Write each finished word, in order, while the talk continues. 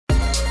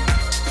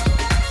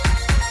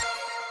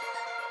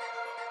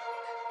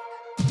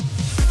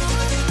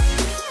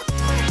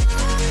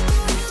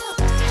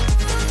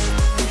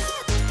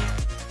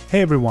Hey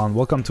everyone,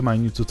 welcome to my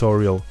new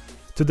tutorial.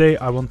 Today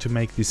I want to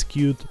make this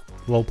cute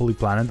low poly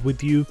planet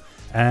with you,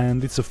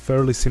 and it's a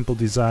fairly simple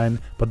design,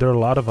 but there are a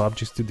lot of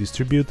objects to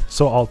distribute,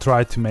 so I'll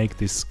try to make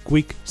this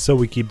quick so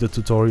we keep the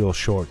tutorial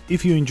short.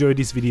 If you enjoyed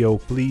this video,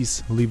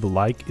 please leave a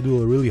like, it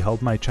will really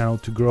help my channel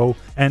to grow,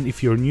 and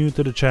if you're new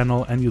to the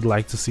channel and you'd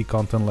like to see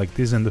content like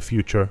this in the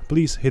future,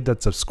 please hit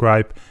that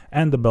subscribe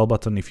and the bell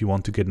button if you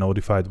want to get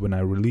notified when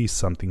I release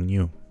something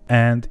new.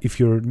 And if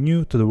you're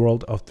new to the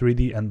world of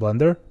 3D and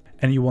Blender,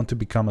 and you want to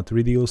become a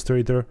 3D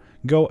illustrator,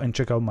 go and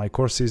check out my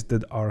courses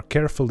that are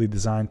carefully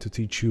designed to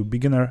teach you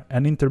beginner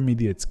and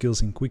intermediate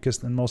skills in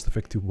quickest and most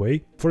effective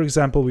way. For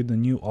example, with the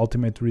new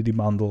Ultimate 3D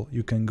bundle,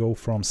 you can go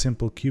from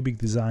simple cubic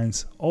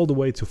designs all the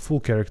way to full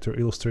character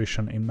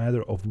illustration in a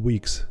matter of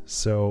weeks.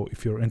 So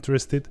if you're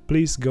interested,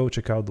 please go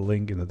check out the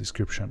link in the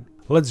description.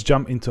 Let's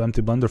jump into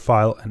empty Blender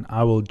file, and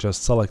I will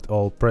just select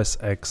all, press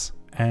X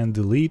and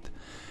delete.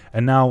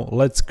 And now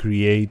let's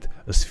create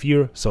a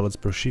sphere, so let's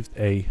press Shift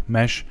A,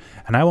 mesh,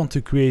 and I want to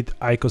create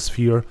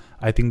icosphere.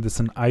 I think that's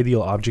an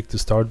ideal object to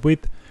start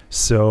with,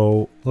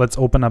 so let's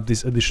open up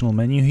this additional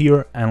menu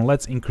here and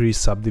let's increase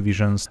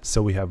subdivisions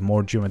so we have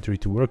more geometry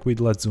to work with.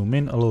 Let's zoom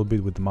in a little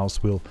bit with the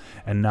mouse wheel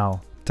and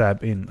now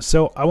tab in.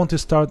 So I want to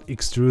start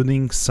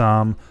extruding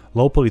some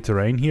low poly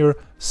terrain here,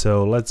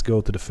 so let's go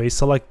to the face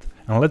select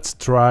and let's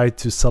try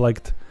to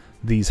select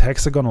these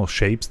hexagonal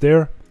shapes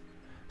there.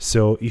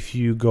 So if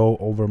you go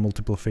over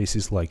multiple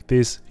faces like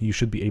this, you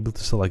should be able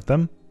to select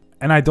them.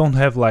 And I don't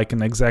have like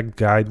an exact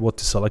guide what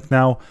to select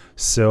now,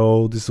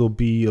 so this will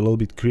be a little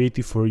bit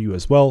creative for you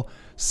as well.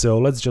 So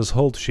let's just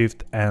hold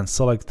Shift and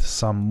select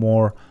some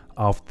more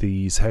of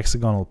these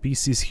hexagonal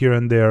pieces here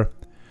and there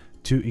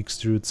to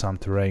extrude some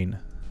terrain.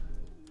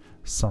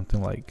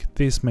 Something like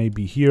this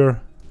maybe here.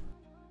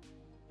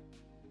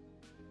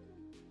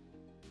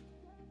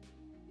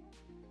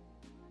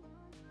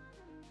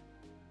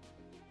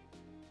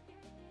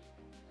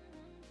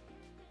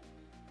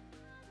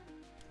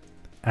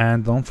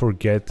 And don't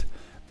forget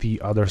the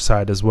other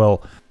side as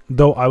well,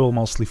 though I will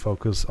mostly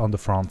focus on the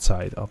front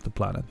side of the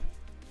planet.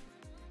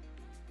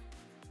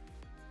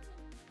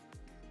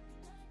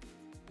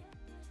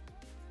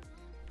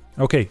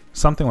 Okay,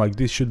 something like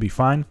this should be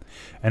fine.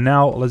 And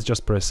now let's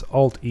just press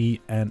Alt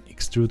E and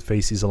extrude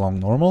faces along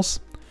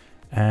normals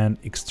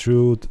and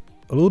extrude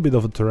a little bit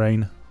of a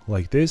terrain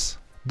like this.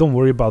 Don't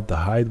worry about the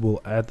height,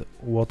 we'll add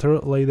water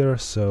later,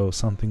 so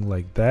something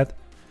like that.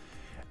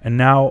 And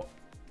now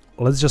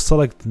let's just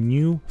select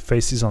new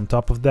faces on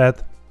top of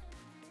that.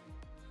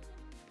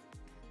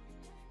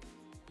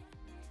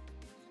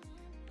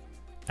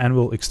 And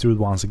we'll extrude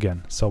once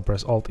again. So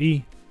press Alt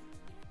E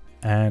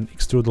and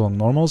extrude along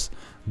normals.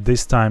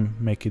 This time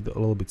make it a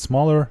little bit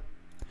smaller.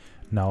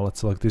 Now let's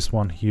select this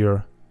one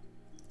here.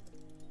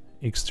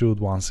 Extrude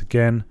once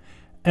again.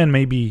 And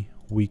maybe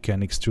we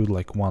can extrude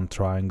like one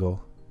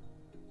triangle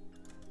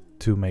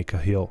to make a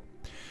hill.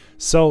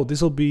 So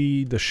this will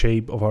be the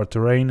shape of our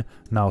terrain.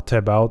 Now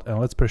tab out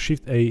and let's press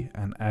Shift A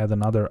and add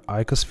another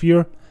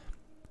icosphere.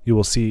 You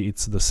will see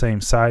it's the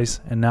same size,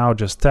 and now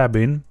just tab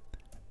in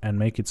and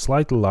make it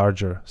slightly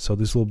larger. So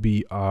this will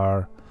be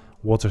our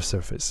water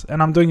surface.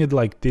 And I'm doing it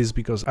like this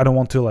because I don't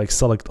want to like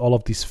select all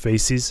of these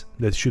faces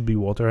that should be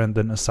water and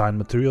then assign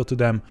material to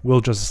them. We'll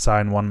just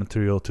assign one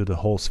material to the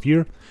whole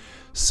sphere.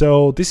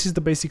 So this is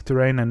the basic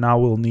terrain, and now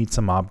we'll need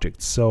some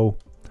objects. So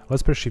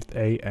let's press Shift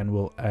A and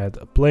we'll add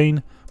a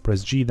plane.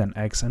 Press G then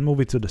X and move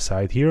it to the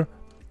side here.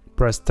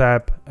 Press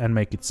Tab and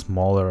make it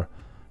smaller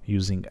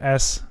using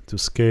S to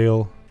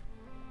scale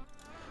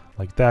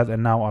like that.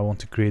 And now I want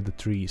to create the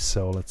tree,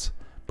 so let's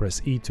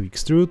press E to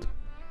extrude.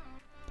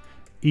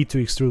 E to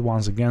extrude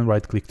once again,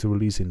 right click to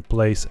release in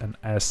place and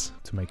S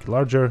to make it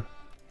larger.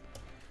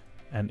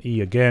 And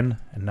E again,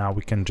 and now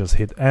we can just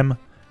hit M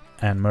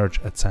and merge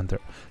at center.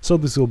 So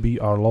this will be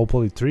our low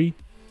poly tree.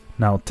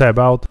 Now tab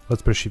out,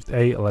 let's press Shift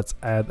A, let's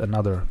add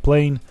another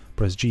plane.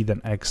 Press G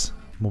then X,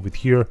 move it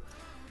here,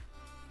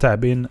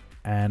 tab in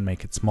and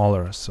make it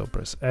smaller. So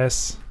press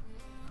S,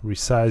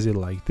 resize it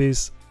like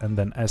this, and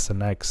then S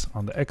and X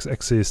on the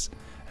X-axis,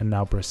 and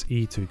now press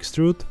E to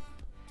extrude.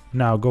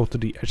 Now go to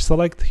the edge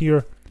select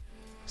here,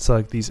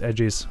 select these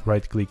edges,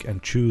 right click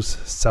and choose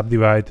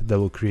subdivide. That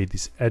will create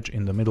this edge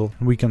in the middle.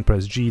 We can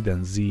press G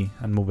then Z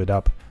and move it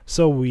up.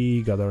 So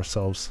we got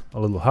ourselves a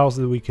little house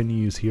that we can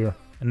use here.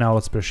 And now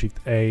let's press Shift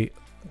A,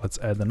 let's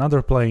add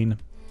another plane,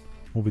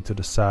 move it to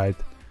the side,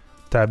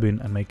 tab in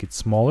and make it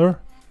smaller.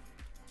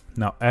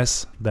 Now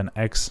S then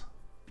X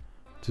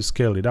to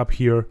scale it up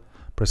here.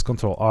 Press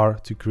Ctrl R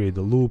to create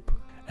a loop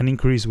and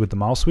increase with the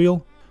mouse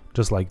wheel,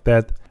 just like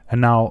that.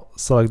 And now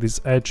select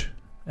this edge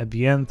at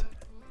the end,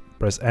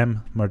 press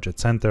M, merge at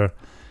center,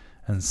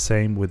 and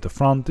same with the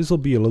front. This will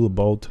be a little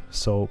boat,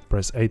 so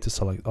press A to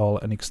select all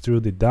and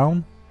extrude it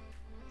down.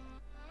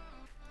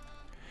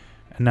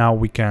 And now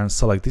we can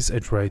select this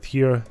edge right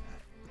here,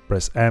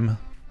 press M,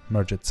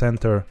 merge at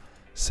center,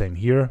 same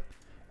here.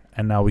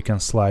 And now we can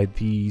slide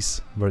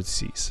these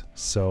vertices.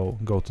 So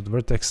go to the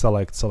vertex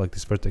select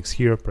this vertex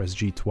here, press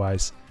G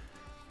twice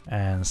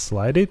and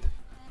slide it.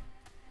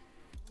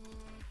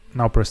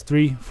 Now press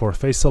 3 for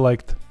face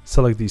select,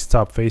 select these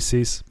top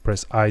faces,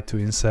 press I to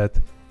inset,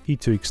 E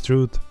to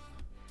extrude,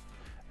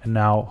 and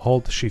now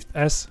hold Shift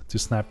S to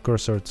snap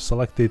cursor to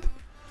select it,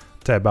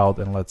 tab out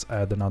and let's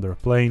add another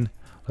plane.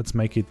 Let's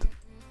make it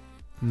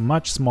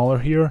much smaller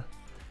here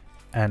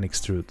and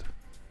extrude.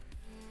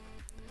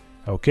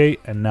 Okay,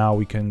 and now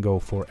we can go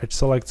for edge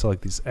select,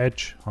 select this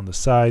edge on the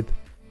side,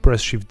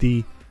 press Shift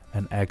D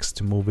and X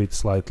to move it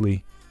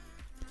slightly,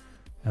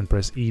 and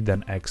press E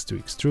then X to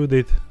extrude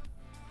it,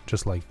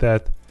 just like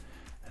that.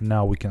 And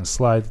now we can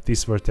slide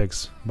this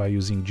vertex by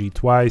using G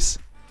twice,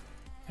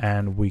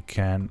 and we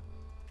can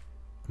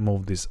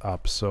move this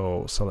up.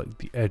 So select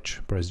the edge,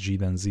 press G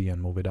then Z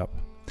and move it up.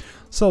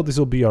 So this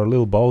will be our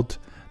little boat.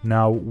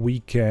 Now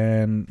we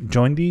can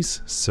join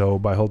these, so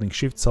by holding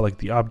Shift select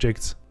the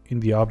objects in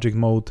the object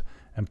mode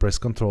and press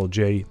Ctrl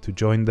J to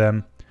join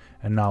them,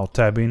 and now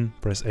tab in,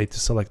 press A to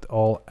select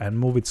all and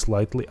move it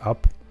slightly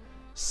up,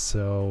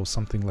 so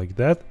something like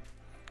that.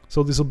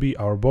 So this will be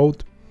our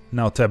boat.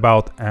 Now tab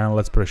out and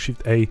let's press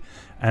Shift A,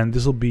 and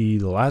this will be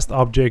the last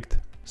object,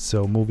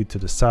 so move it to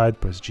the side,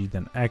 press G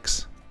then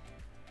X,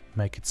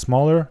 make it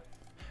smaller,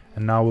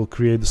 and now we'll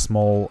create a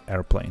small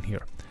airplane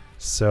here.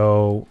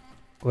 So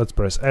let's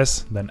press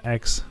S then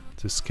X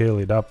to scale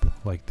it up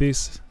like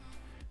this,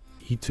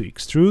 E to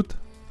extrude.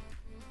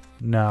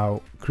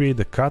 Now create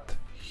a cut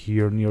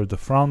here near the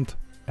front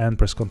and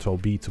press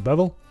Ctrl B to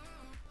bevel,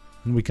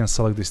 and we can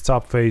select this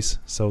top face,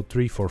 so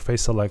 3 for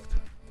face select,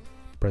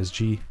 press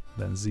G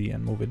then Z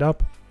and move it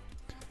up,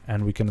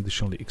 and we can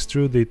additionally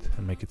extrude it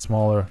and make it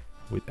smaller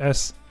with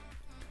S.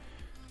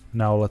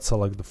 Now let's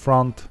select the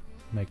front,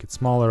 make it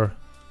smaller,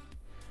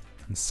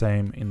 and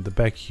same in the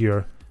back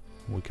here,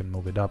 we can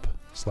move it up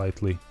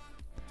slightly.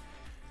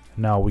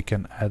 Now we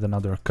can add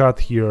another cut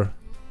here,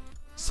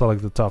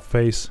 select the top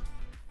face,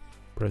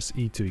 press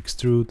E to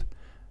extrude,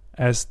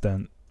 S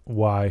then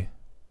Y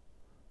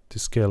to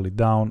scale it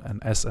down,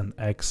 and S and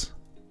X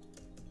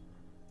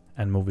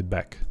and move it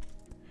back.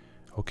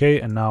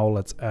 Okay, and now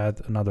let's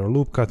add another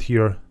loop cut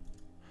here,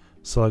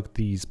 select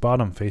these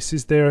bottom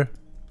faces there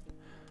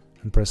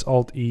and press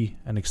Alt E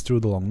and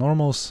extrude along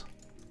normals.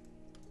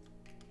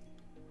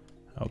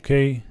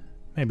 Okay,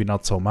 maybe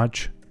not so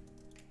much,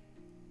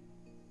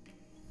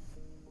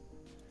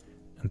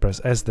 and press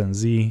S then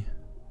Z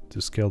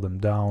to scale them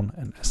down,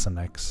 and S and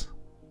X.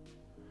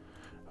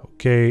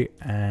 Okay,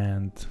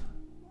 and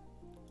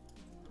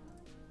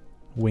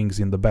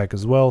wings in the back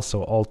as well,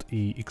 so Alt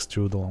E,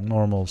 extrude along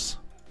normals,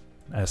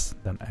 S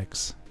then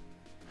X.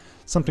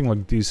 Something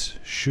like this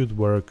should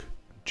work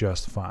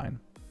just fine.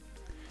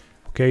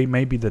 Okay,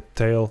 maybe the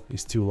tail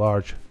is too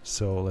large,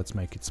 so let's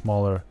make it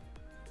smaller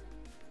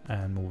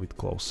and move it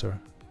closer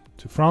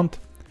to front.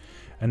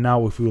 And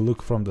now if we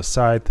look from the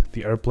side,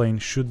 the airplane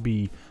should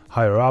be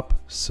higher up,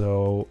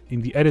 so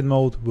in the edit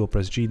mode we'll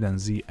press G then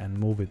Z and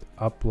move it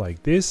up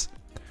like this,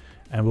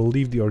 and we'll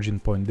leave the origin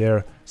point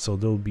there, so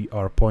there'll be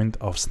our point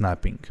of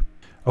snapping.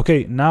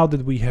 Okay, now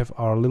that we have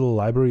our little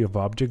library of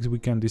objects, we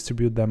can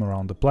distribute them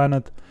around the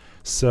planet.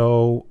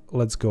 So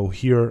let's go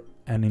here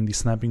and in the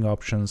snapping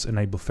options,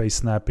 enable face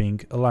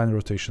snapping, align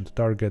rotation to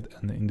target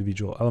and the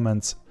individual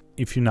elements.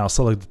 If you now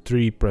select the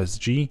tree, press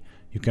G,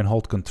 you can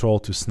hold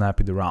Ctrl to snap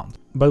it around.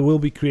 But we'll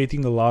be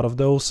creating a lot of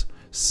those,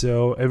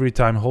 so every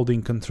time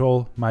holding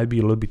Ctrl might be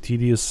a little bit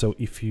tedious, so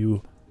if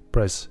you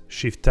press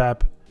Shift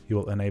Tab, you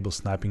will enable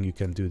snapping. You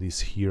can do this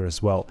here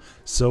as well.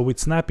 So with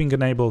snapping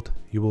enabled,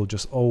 you will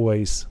just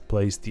always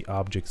place the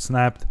object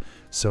snapped.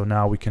 So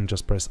now we can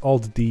just press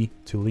Alt D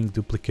to link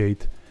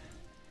duplicate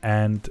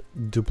and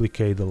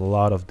duplicate a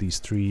lot of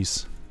these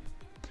trees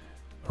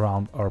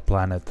around our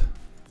planet,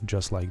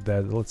 just like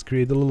that. Let's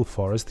create a little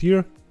forest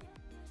here.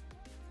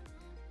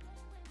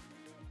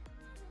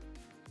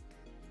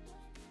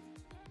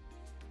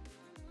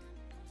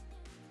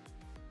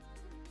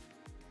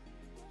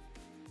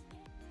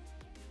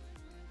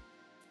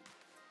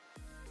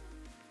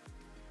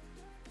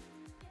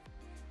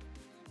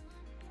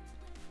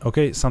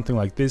 Okay, something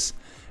like this.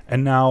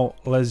 And now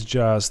let's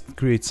just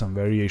create some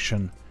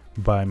variation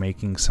by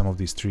making some of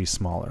these trees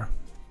smaller.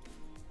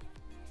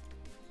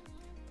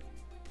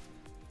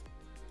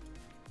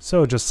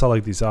 So just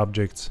select these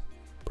objects,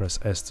 press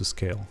S to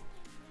scale.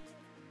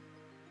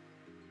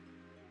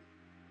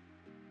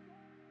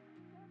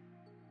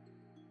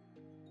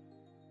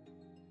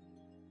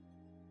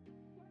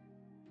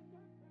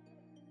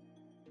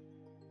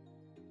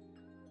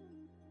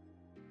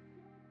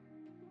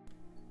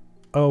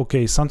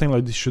 Okay, something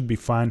like this should be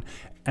fine.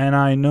 And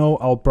I know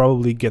I'll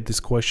probably get this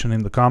question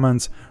in the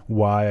comments,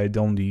 why I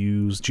don't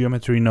use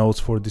geometry nodes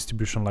for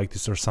distribution like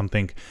this or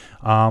something.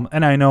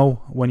 And I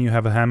know when you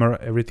have a hammer,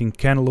 everything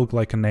can look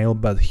like a nail,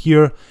 but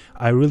here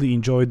I really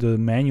enjoy the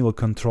manual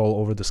control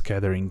over the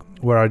scattering,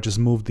 where I just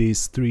move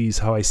these trees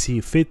how I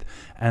see fit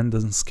and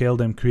then scale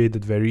them, create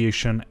that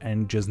variation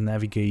and just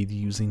navigate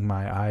using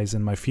my eyes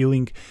and my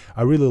feeling.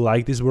 I really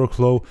like this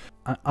workflow,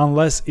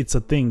 unless it's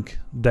a thing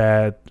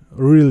that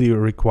really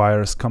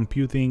requires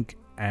computing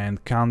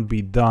and can't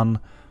be done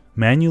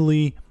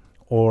manually,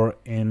 or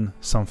in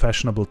some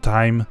fashionable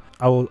time,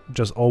 I will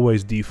just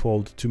always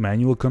default to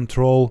manual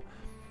control,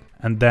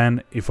 and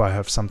then if I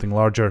have something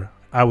larger,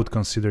 I would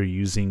consider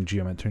using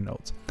geometry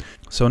nodes.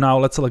 So now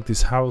let's select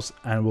this house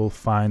and we'll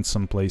find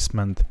some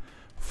placement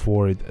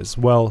for it as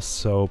well.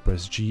 So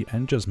press G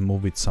and just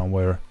move it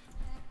somewhere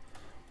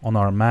on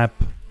our map,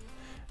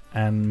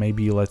 and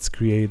maybe let's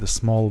create a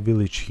small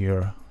village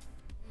here.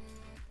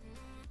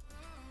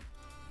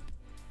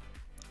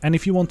 And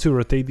if you want to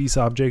rotate these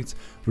objects,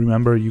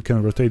 remember you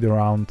can rotate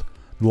around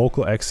the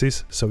local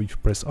axis. So if you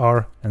press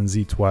R and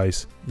Z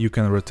twice, you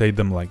can rotate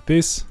them like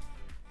this.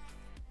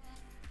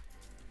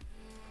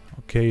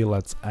 Okay,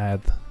 let's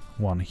add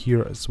one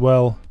here as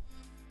well.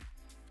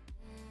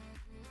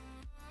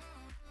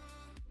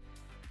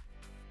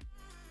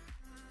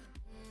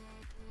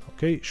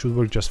 Okay, should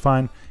work just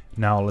fine.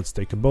 Now let's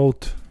take a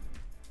boat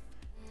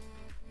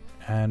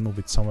and move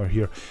it somewhere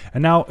here.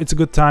 And now it's a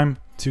good time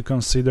to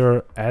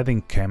consider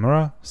adding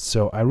camera.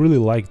 So I really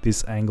like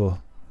this angle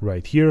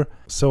right here.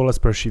 So let's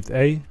press Shift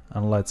A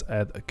and let's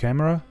add a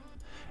camera.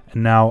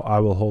 And now I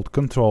will hold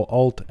Ctrl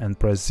Alt and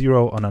press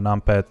 0 on a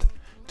numpad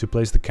to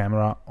place the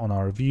camera on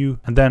our view.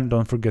 And then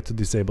don't forget to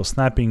disable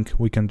snapping.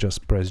 We can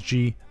just press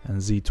G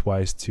and Z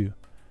twice to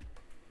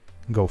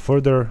go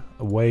further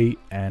away.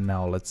 And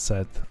now let's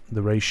set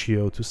the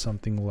ratio to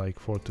something like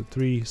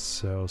 4:3,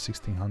 so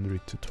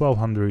 1600 to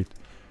 1200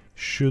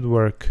 should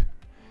work.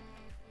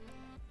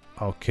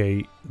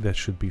 Okay, that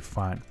should be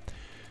fine.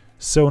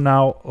 So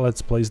now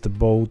let's place the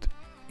boat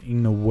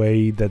in a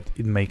way that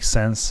it makes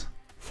sense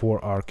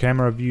for our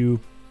camera view,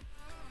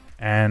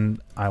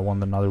 and I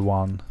want another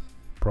one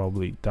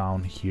probably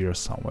down here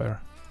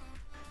somewhere.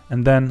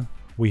 And then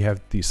we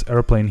have this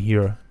airplane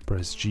here.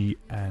 Press G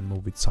and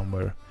move it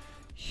somewhere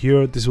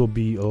here. This will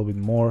be a little bit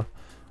more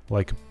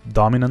like a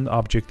dominant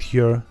object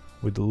here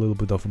with a little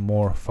bit of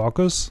more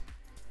focus.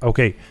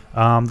 Okay,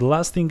 the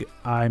last thing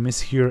I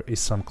miss here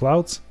is some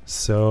clouds.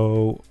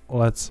 So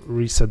let's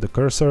reset the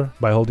cursor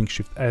by holding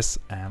Shift S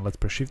and let's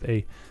press Shift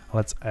A.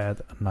 Let's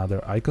add another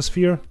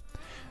icosphere.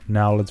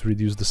 Now let's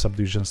reduce the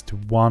subdivisions to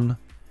 1,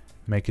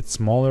 make it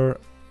smaller,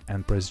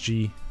 and press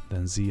G,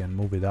 then Z and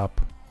move it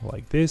up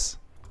like this.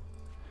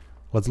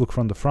 Let's look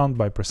from the front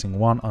by pressing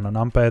 1 on a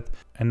numpad,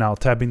 and now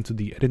tab into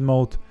the edit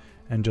mode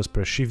and just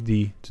press Shift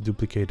D to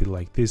duplicate it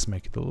like this,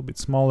 make it a little bit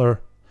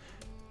smaller,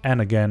 and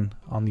again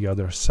on the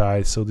other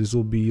side. So this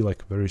will be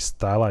like a very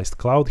stylized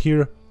cloud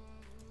here.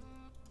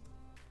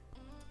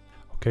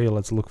 Okay,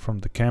 let's look from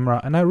the camera,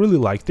 and I really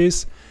like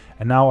this.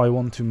 And now I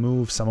want to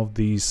move some of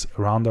these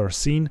around our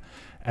scene,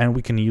 and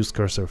we can use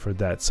cursor for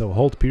that. So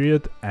hold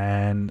period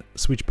and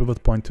switch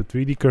pivot point to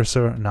 3D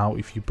cursor. Now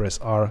if you press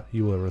R,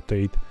 you will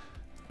rotate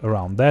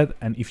around that,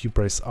 and if you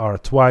press R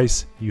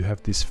twice, you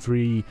have this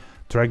free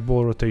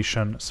trackball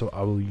rotation. So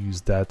I will use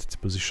that to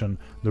position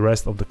the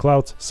rest of the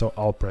clouds. So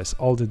I'll press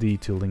Alt D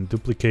to link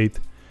duplicate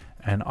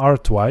and R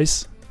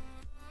twice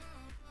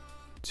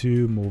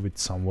to move it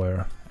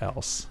somewhere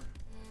else.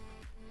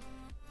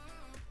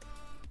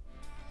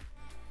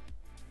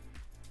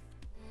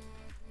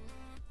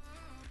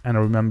 And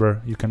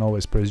remember, you can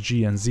always press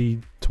G and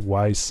Z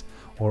twice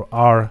or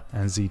R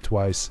and Z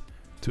twice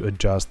to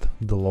adjust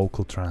the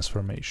local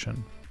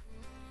transformation.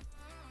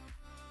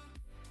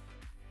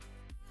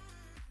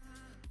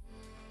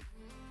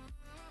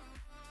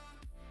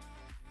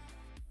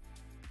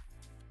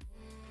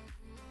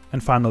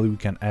 And finally we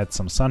can add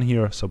some sun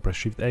here, so press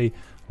Shift A,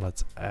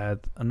 let's add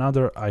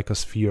another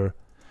icosphere,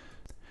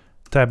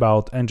 tab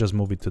out and just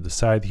move it to the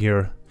side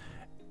here.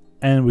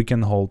 And we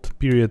can hold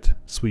period,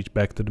 switch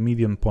back to the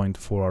median point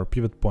for our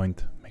pivot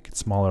point, make it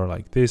smaller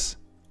like this.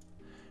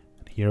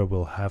 And here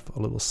we'll have a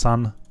little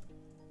sun.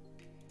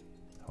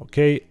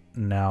 Okay,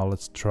 now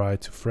let's try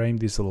to frame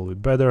this a little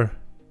bit better.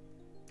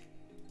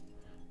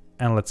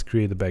 And let's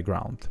create a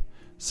background.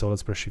 So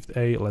let's press Shift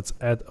A, let's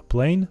add a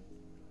plane.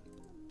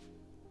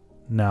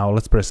 Now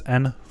let's press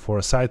N for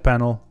a side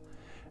panel.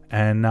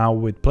 And now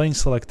with plane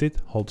selected,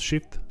 hold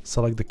Shift,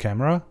 select the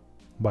camera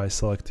by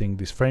selecting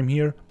this frame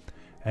here.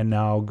 And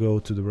now go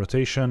to the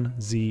rotation,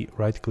 Z,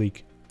 right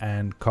click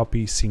and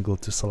copy single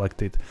to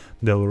select it.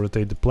 That will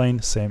rotate the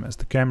plane, same as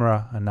the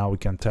camera. And now we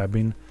can tab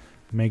in,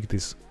 make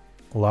this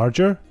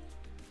larger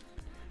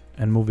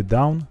and move it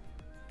down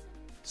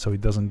so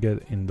it doesn't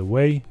get in the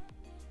way.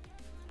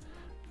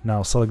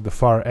 Now select the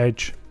far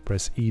edge,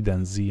 press E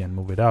then Z and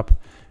move it up.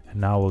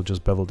 And now we'll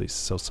just bevel this.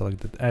 So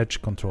select that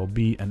edge, Ctrl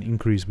B and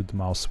increase with the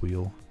mouse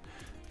wheel.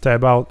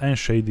 Tab out and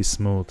shade this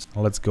smooth.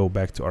 Let's go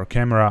back to our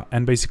camera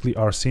and basically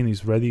our scene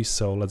is ready.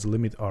 So let's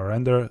limit our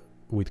render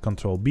with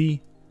Ctrl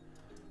B,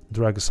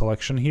 drag a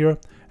selection here.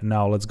 And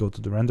now let's go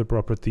to the render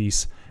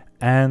properties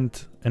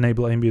and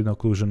enable ambient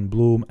occlusion,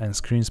 bloom and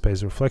screen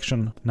space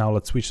reflection. Now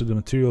let's switch to the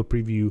material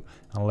preview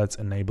and let's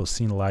enable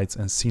scene lights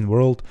and scene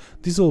world.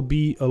 This will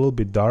be a little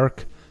bit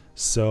dark.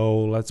 So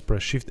let's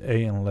press Shift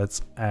A and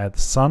let's add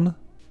sun.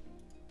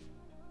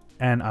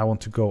 And I want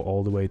to go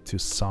all the way to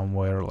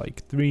somewhere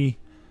like 3.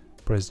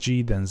 Press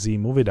G, then Z,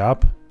 move it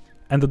up.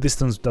 And the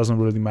distance doesn't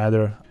really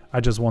matter. I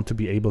just want to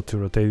be able to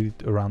rotate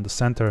it around the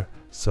center.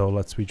 So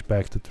let's switch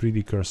back to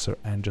 3D cursor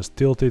and just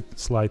tilt it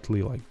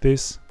slightly like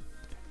this.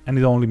 And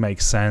it only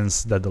makes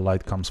sense that the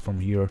light comes from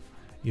here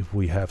if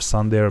we have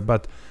sun there,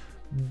 but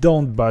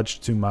don't budge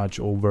too much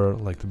over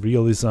like the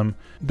realism.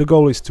 The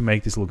goal is to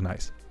make this look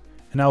nice.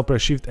 And now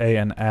press Shift A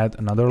and add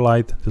another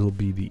light. This will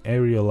be the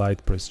area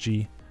light. Press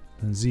G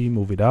and Z,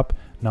 move it up.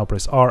 Now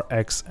press R,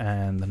 X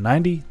and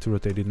 90 to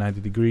rotate it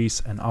 90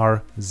 degrees, and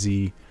R,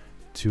 Z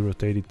to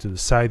rotate it to the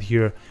side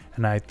here.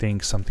 And I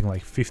think something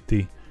like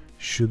 50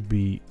 should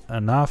be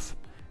enough.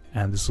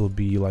 And this will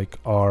be like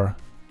our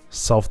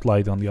soft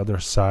light on the other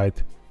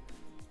side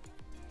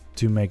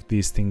to make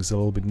these things a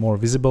little bit more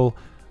visible,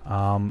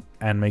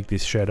 and make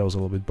these shadows a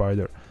little bit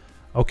brighter.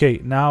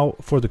 Okay, now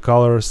for the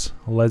colors,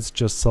 let's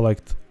just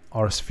select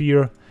our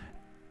sphere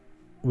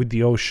with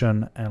the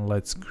ocean and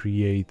let's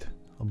create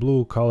a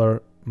blue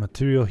color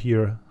material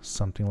here,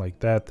 something like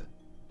that.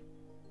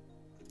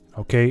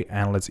 Okay,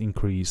 and let's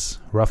increase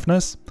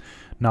roughness.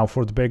 Now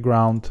for the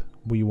background,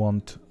 we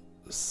want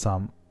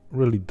some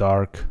really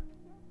dark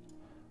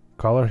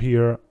color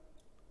here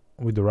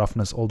with the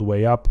roughness all the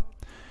way up,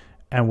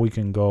 and we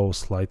can go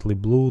slightly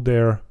blue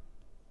there.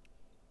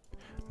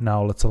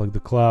 Now let's select the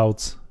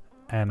clouds,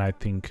 and I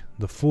think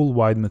the full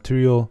white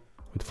material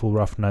with full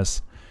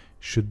roughness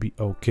should be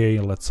okay.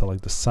 Let's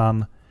select the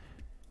sun,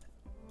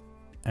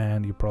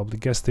 and you probably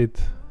guessed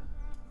it,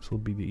 this will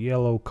be the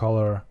yellow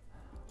color,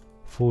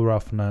 full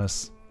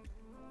roughness.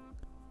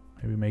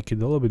 Maybe make it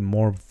a little bit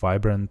more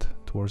vibrant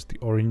towards the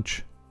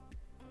orange.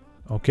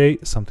 Okay,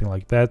 something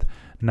like that.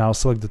 Now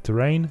select the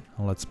terrain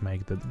and let's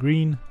make that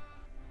green.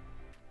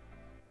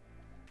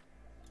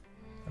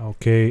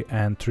 Okay,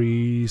 and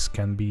trees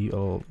can be a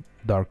little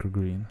darker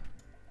green.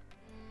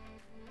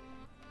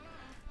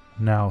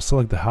 Now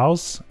select the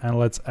house and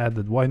let's add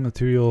that white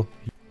material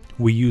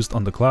we used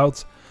on the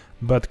clouds,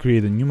 but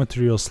create a new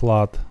material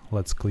slot.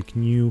 Let's click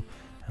new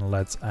and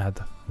let's add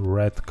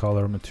red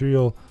color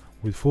material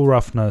with full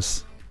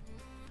roughness.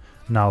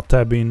 Now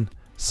tab in,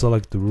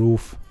 select the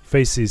roof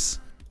faces,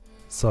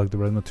 select the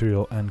red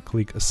material and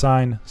click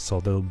assign, so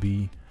that'll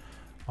be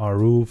our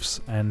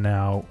roofs. And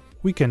now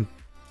we can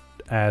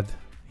add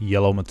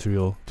yellow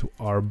material to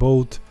our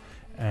boat,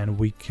 and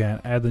we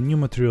can add a new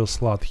material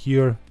slot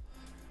here.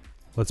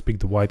 Let's pick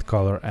the white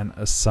color and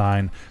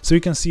assign. So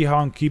you can see how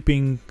I'm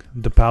keeping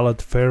the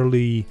palette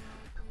fairly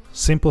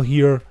simple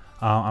here.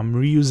 I'm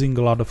reusing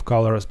a lot of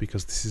colors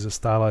because this is a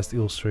stylized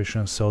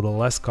illustration, so the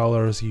less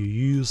colors you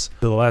use,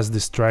 the less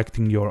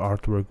distracting your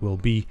artwork will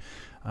be,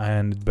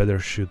 and it better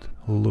should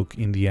look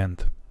in the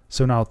end.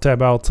 So now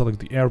tab out, select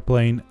the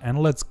airplane, and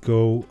let's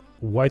go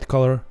white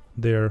color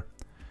there.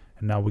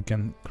 And now we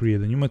can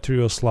create a new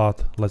material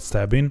slot. Let's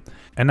tab in,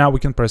 and now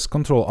we can press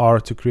Ctrl R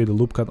to create a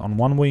loop cut on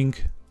one wing,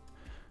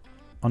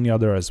 on the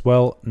other as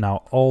well.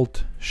 Now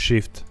Alt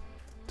Shift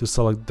to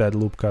select that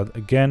loop cut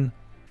again,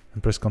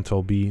 and press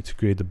Ctrl B to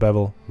create the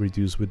bevel,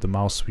 reduce with the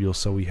mouse wheel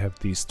so we have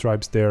these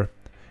stripes there,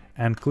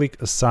 and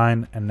click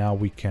assign. And now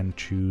we can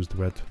choose the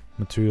red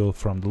material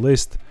from the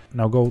list.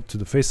 Now go to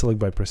the face select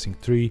by pressing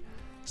 3,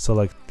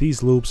 select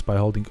these loops by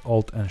holding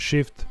Alt and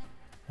Shift,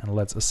 and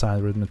let's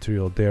assign red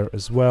material there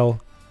as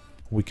well.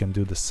 We can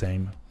do the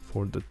same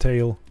for the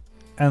tail,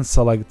 and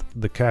select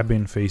the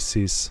cabin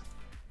faces,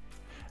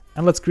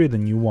 and let's create a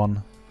new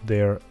one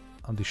there.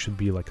 This should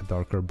be like a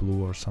darker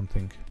blue or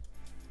something.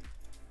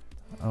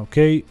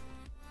 Okay,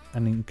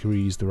 and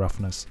increase the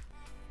roughness.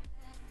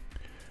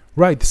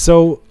 Right,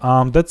 so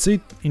that's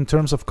it in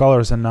terms of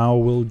colors, and now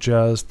we'll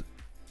just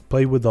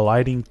play with the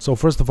lighting. So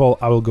first of all,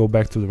 I will go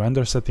back to the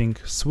render setting,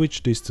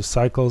 switch this to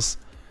cycles.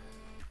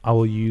 I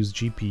will use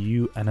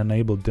GPU and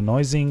enable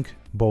denoising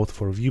both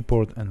for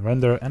viewport and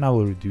render, and I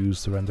will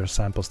reduce the render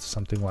samples to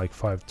something like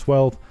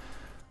 512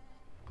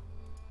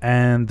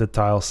 and the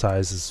tile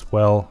size as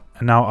well.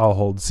 And now I'll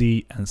hold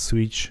Z and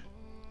switch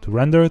to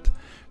render it.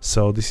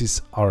 So this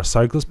is our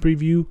cycles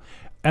preview,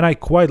 and I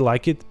quite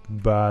like it,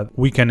 but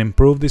we can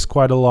improve this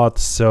quite a lot.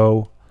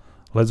 So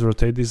let's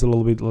rotate this a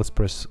little bit. Let's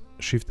press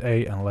Shift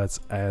A and let's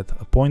add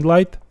a point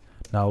light.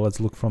 Now let's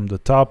look from the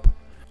top.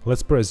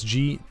 Let's press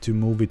G to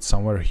move it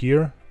somewhere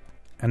here.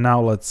 And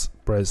now let's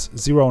press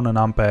 0 on a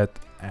numpad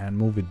and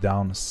move it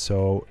down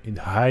so it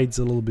hides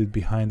a little bit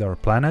behind our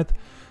planet.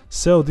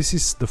 So this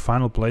is the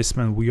final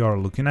placement we are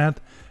looking at.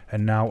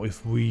 And now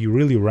if we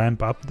really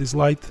ramp up this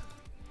light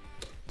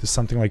to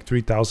something like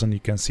 3000,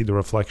 you can see the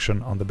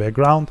reflection on the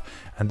background,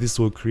 and this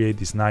will create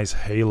this nice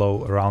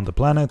halo around the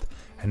planet.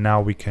 And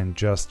now we can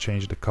just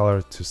change the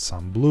color to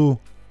some blue,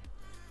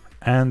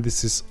 and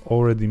this is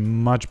already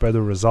much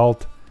better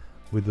result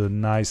with a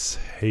nice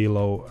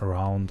halo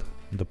around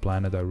the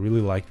planet. I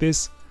really like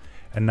this.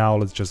 And now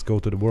let's just go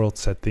to the world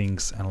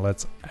settings and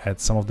let's add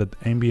some of that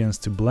ambience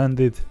to blend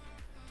it,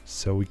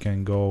 so we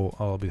can go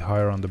a little bit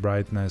higher on the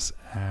brightness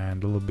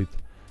and a little bit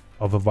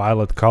of a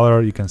violet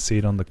color. You can see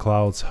it on the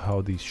clouds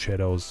how these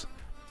shadows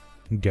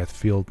get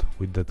filled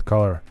with that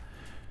color.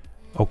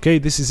 Okay,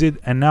 this is it.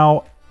 And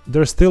now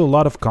there's still a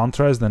lot of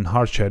contrast and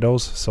hard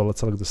shadows, so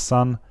let's select the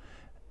sun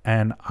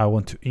and I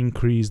want to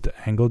increase the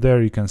angle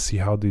there. You can see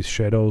how these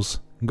shadows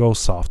go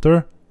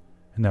softer,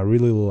 and I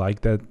really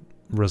like that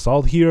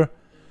result here.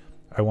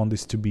 I want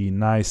this to be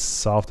nice,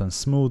 soft and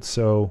smooth,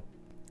 so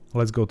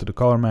let's go to the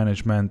color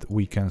management.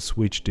 We can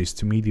switch this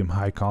to medium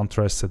high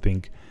contrast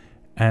setting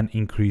and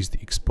increase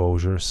the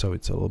exposure so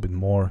it's a little bit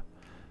more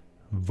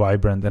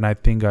vibrant. And I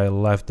think I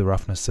left the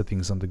roughness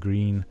settings on the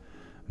green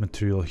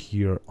material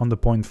here on the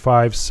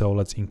 0.5, so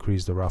let's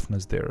increase the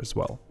roughness there as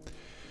well.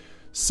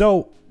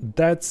 So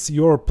that's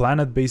your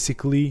planet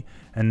basically,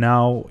 and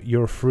now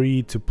you're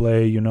free to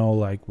play, you know,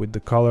 like with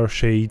the color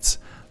shades,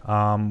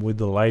 with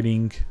the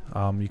lighting.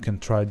 You can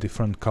try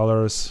different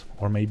colors,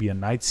 or maybe a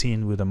night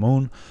scene with a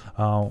moon,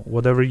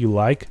 whatever you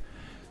like.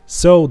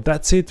 So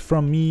that's it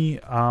from me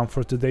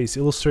for today's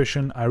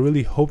illustration. I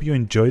really hope you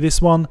enjoyed this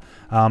one.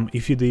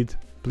 If you did,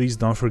 please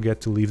don't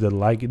forget to leave that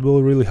like, it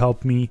will really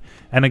help me.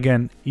 And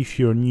again, if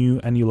you're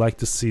new and you like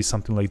to see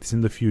something like this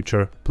in the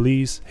future,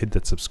 please hit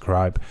that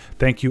subscribe.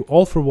 Thank you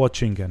all for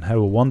watching and have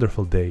a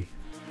wonderful day.